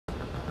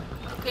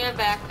Okay, I'm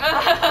back.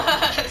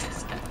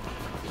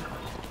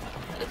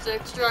 It's an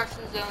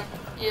extraction zone.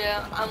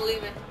 Yeah, I'm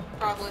leaving.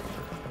 Probably.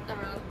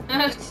 Never know.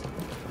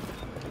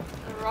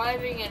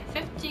 Arriving in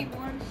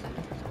 51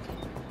 seconds.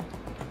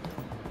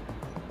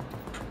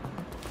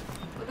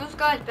 But those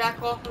guys back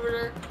off over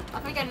there. I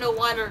think I know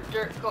why they're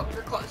called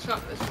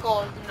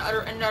skulls and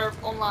other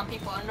online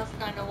people. I don't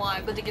think I know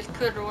why, but they just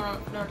killed one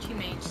of their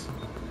teammates.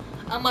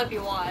 That might be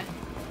why.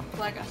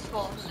 Like I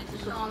skulls.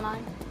 This is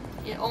online?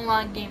 Yeah,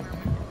 online gamer.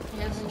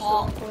 Yeah, it's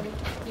all recording.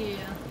 Yeah,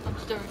 I'm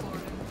still recording.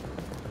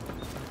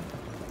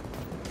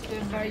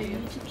 Are you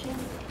YouTube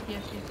channel?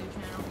 Yes, YouTube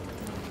channel.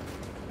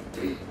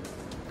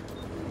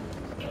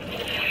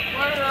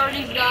 Where are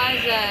these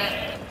guys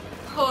at?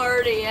 Who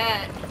are they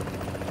at?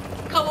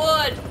 Come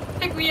on!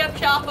 Pick me up,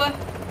 Chopper!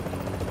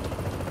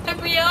 Pick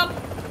me up!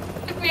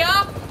 Pick me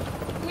up!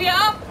 Pick me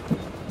up!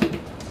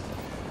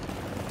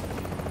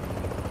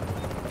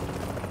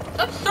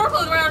 Stop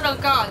circling around those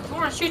guys. We're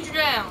gonna shoot you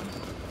down.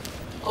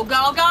 Oh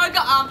god, oh god, oh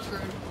god, I'm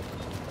screwed.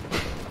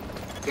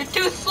 You're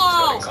too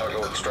slow!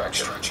 Cargo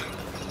extraction.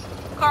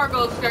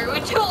 Cargo extraction.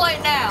 We're too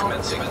late now.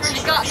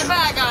 The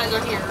bad guys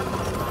are here.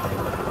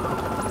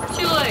 We're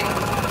too late.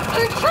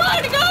 They're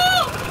trying to go!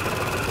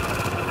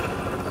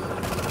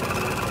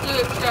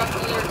 Loot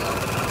extraction, there we go.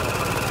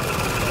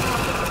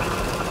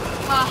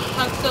 Ah,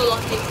 I'm so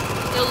lucky.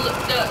 The loot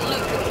secure.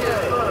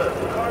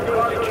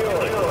 Cargo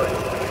secured.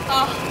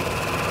 Oh,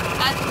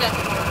 that's the best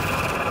part.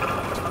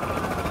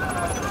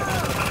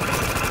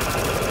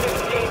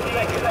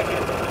 15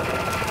 seconds.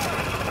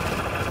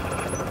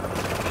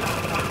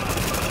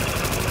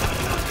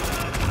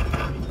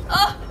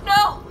 Oh,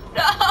 no!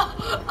 No!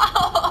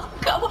 Oh,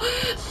 come on!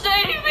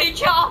 Save me,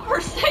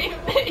 Chopper! Save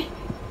me!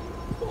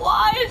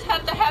 Why does it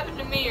have to happen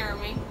to me,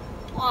 Ermy?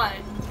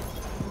 Why?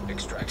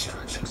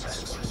 Extraction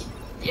successful.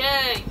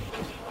 Yay!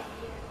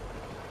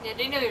 Yeah,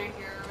 they know you're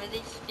here, but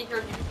they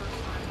heard you the first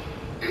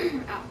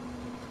time. Oh.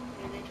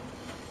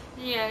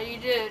 Yeah, you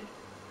did.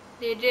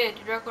 They did.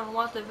 They're gonna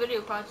watch the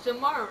video parts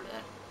tomorrow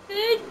then.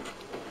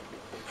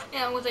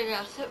 Yeah, I'm gonna take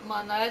a sip of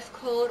my nice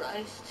cold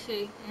iced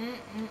tea.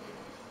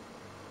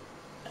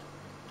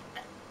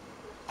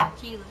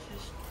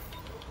 Delicious.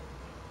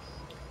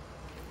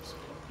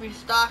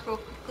 Restock real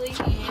quickly.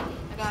 Yeah,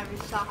 I gotta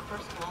restock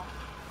first of all.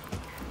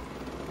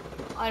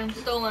 I'm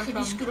stolen from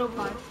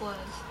my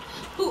flies.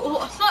 Who?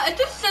 It's not. It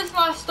just says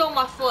I stole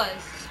my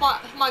flies.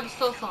 Somebody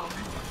stole some.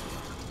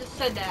 Just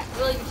said that.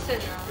 Really, just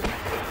said that.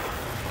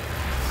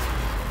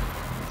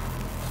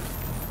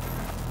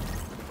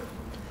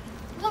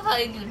 I love how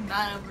you get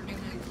mad over things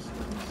like just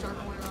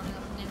circle around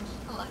other things.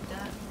 I like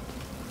that.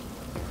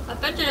 I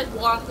bet you this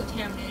water's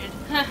contaminated.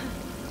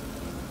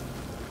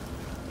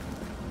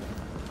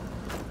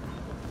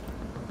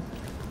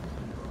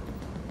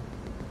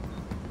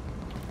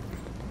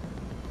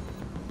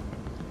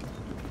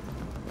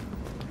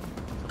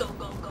 Go,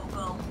 go, go,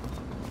 go.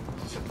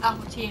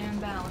 Alpha team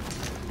inbound.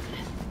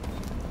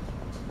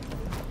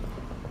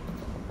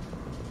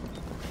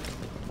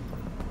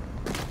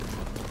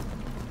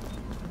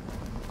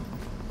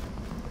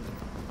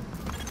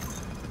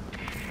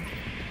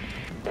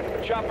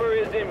 Chopper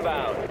is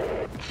inbound.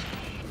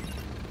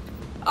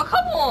 Oh,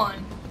 come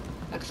on!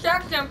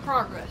 Extraction in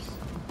progress.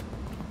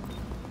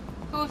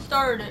 Who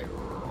started it?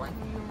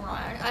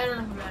 Right. I don't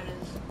know who that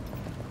is.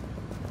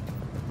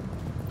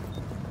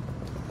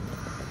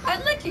 I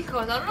like these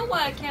cars. I don't know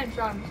why I can't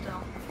drive them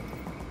still.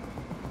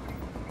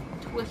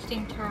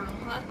 Twisting turtle.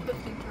 That's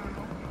twisting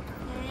turtle.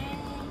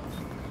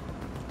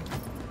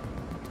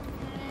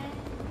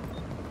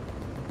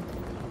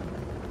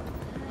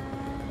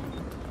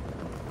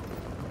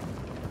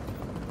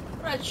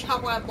 What a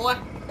chop at, boy?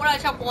 What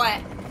a chop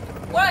at?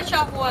 What a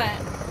chop at?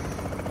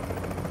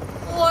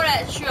 What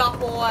a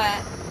chop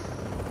at?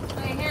 I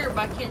can hear it,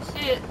 but I can't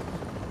see it.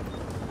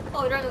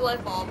 Oh, there's a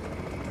light bulb.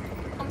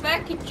 Come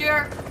back, you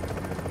jerk.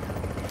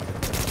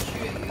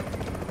 Shoot you.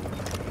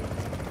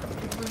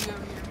 Bring you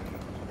over here.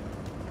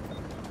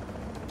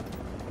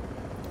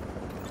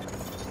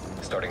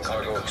 Starting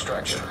cargo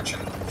extraction.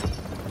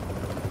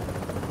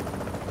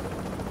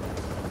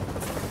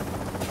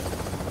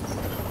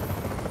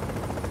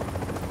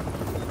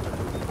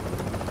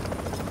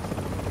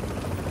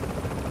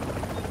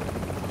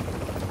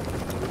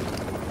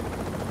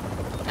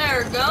 There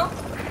we go.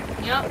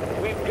 Yep.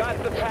 We've got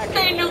the package.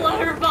 Say no,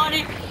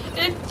 everybody.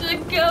 It's a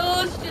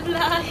ghost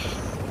life.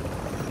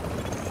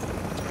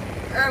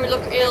 Ermy,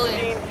 look,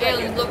 aliens.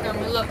 Aliens, look,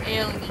 Ermy, look,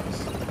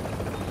 aliens.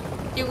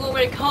 You want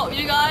me to call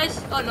you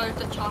guys? Oh no,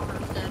 it's a chopper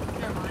instead.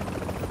 Never mind.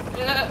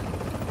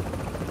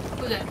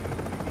 Who's that?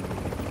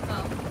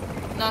 Oh.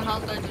 Not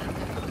House Legend.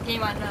 A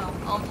game I know.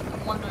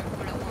 I'm wondering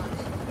what it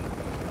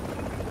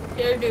was.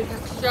 Here, dude,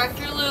 extract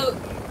your loot.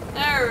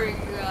 There we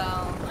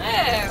go.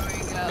 There we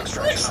go.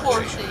 Good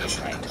horsey.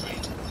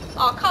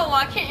 Oh, come on,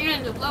 I can't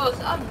use the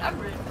lowest. I'm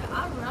really mad.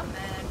 I'm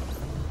mad.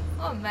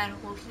 I'm mad,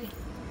 horsey.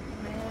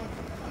 Mad.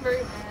 I'm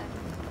very mad.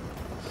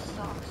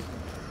 Sucks.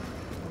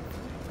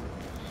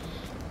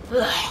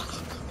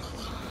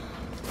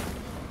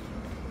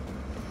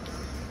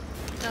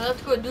 Now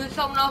let's go do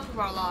something else with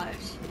our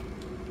lives.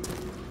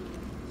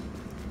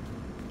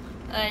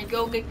 and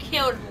go get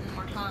killed one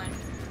more time.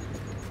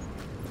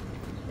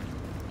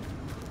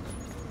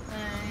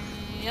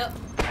 Yep.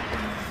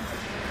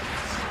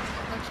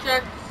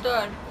 Extract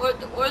stud.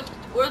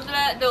 Where's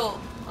that door?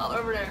 Oh,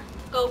 over there.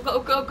 Go, go,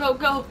 go, go,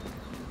 go.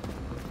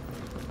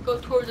 Go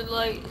towards the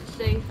light. It's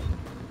safe.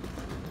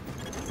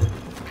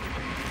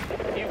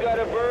 You got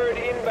a bird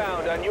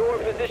inbound on your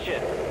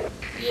position.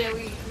 Yeah,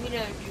 we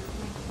know, dude.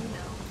 We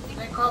know.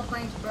 They call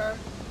planes bird.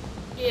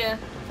 Yeah,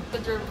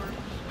 but there's a bird.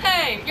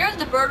 Hey, there's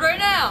the bird right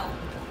now.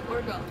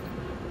 Where'd it go?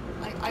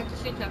 I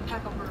just need to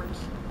pack of birds.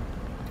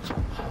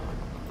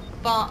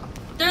 Bomb.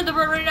 There's the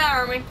bird right now,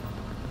 Army.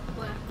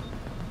 Where?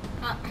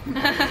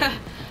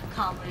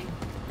 Comedy.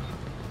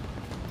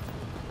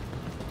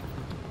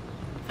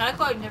 I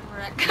quite never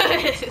act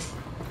good.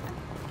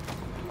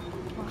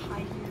 Or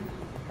hide here.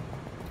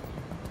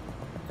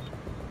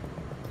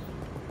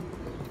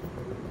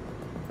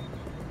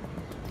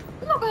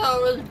 Look at all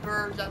those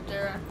birds up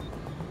there.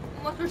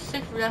 What we're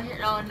safer down here?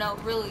 No, no,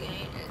 really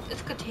ain't.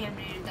 It's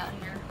contaminated down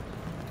here.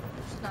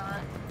 It's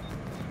not.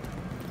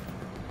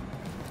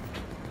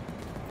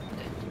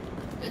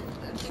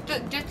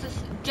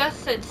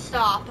 Just said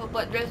stop,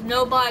 but there's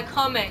nobody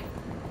coming.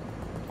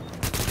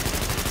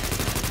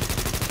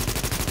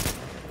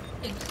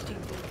 It's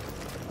stupid.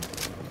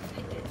 I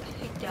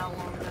hate that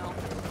alarm bell.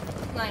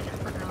 I'm not even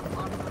freaking out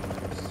alarm bell. I'm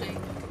gonna see.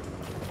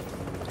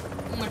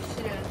 I'm gonna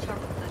sit at a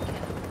circle if I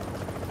can.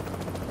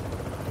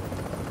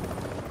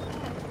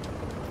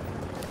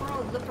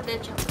 Look for that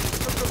jump.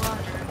 Look around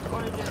here. That's all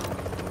I do.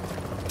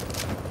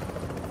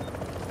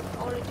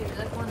 All I do.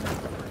 That's one of the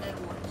look for dead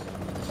ones.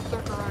 Just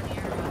circle around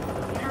here.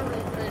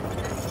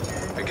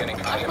 Beginning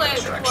I item played the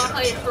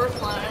extraction. first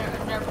one. I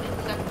never played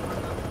the second one.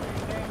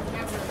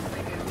 Never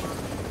really good one.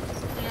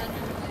 Yeah, I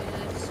never played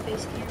it.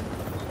 Space Camp.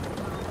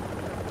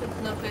 There's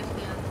no face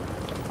cam.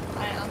 I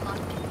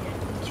unlocked it yet.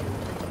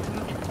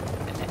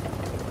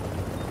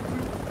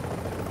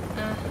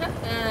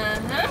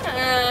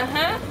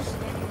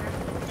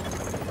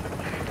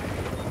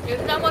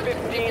 There's not much to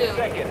 15 do.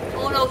 seconds.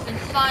 Oh no, it's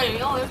inside of me.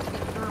 Oh, it's a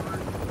server.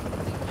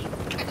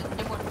 I just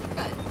didn't want to do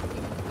that.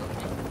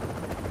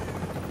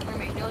 I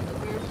mean, you know what the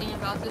weird thing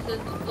about this is?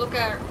 Look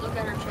at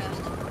her chest.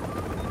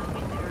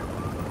 Nothing there.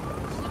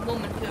 This is a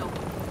woman too.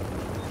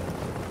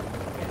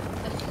 Yeah,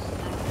 that's just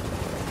sad.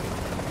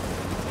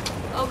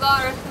 Oh god,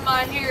 there's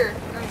somebody here.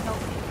 Alright, help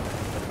me.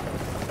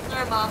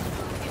 Never mind.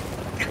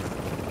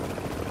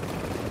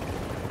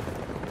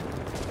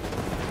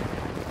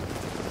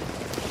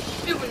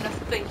 Shoot him in the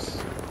face.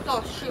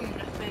 Oh, shoot him in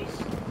the face.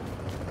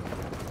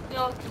 You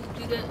know, just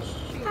do that.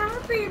 Shoot.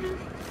 Diabetes.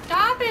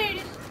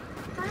 Diabetes.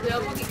 Yeah,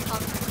 we'll get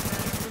copyright for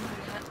that. We'll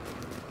do that.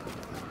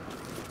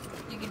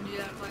 You can do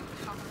that like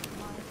copyright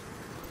wise.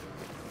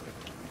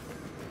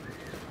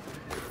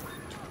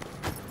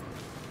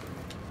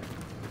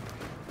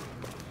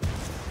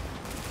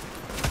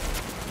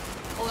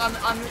 Oh,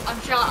 I'm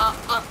shot.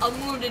 I'm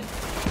wounded.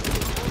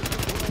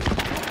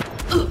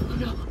 Oh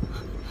no.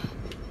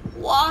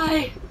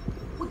 Why?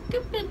 Wake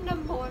up in the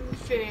morning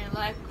feeling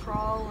like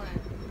crawling.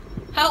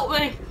 Help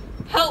me!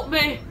 Help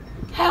me!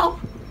 Help!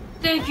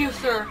 Thank you,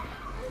 sir.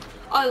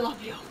 I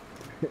love you.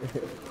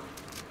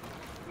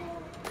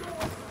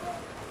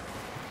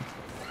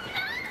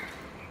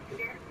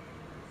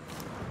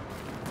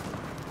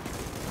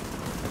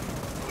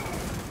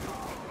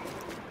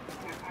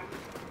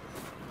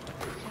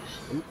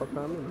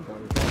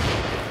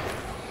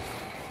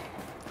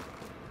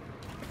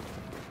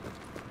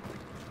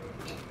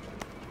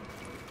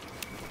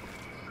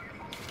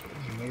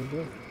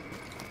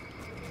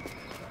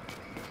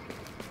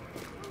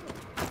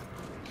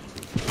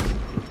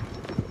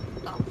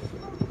 Oh.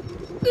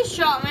 Who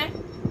shot me?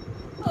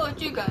 Oh,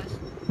 it's you guys.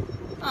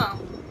 Oh.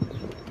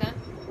 Okay.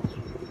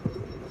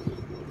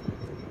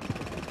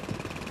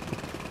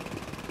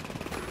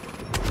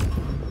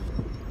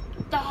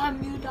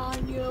 Damn you,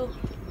 Daniel.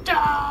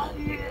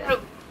 Damn you.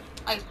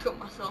 I just killed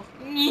myself.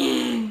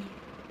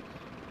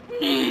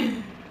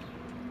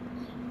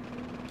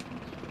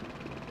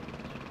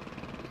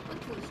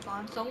 Let's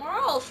respawn somewhere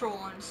else for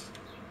once.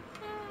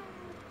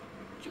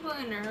 What you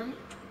playing there, Herman?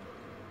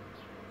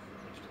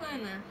 What you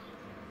playing there?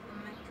 A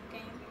mech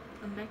game.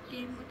 A mech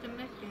game? What's a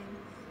mech game?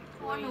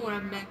 Oh, I know what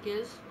a mech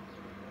is.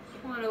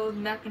 One of those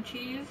mac and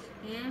cheese?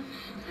 Yeah?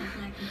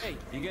 Hey,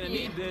 you're gonna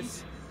need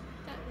this.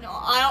 No,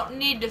 I don't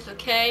need this,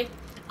 okay?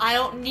 I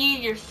don't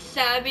need your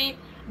sabby,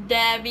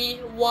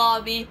 dabby,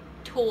 wobby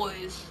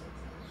toys.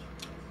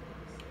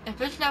 If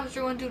it's not what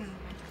you're gonna do to me.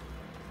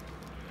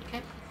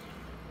 Okay?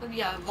 Oh, you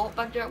got a vault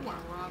back there? I wanna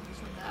rob you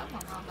from that. I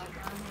wanna rob that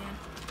guy, man.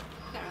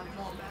 Got a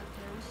vault back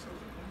there. It's so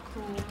freaking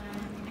cool,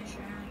 man.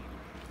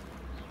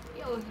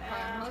 Yo, it's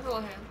fine. I'll go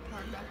ahead and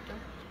park back there.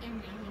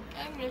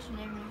 Ammunition.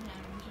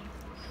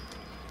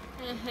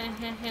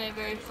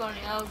 Very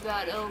funny. Oh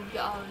god, oh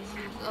god,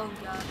 oh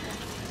god.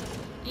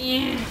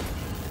 Yeah.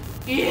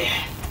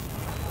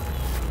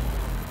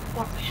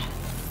 What man?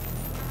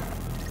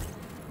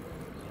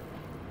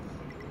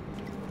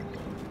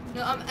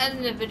 No, I'm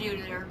ending the video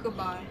there.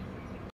 Goodbye.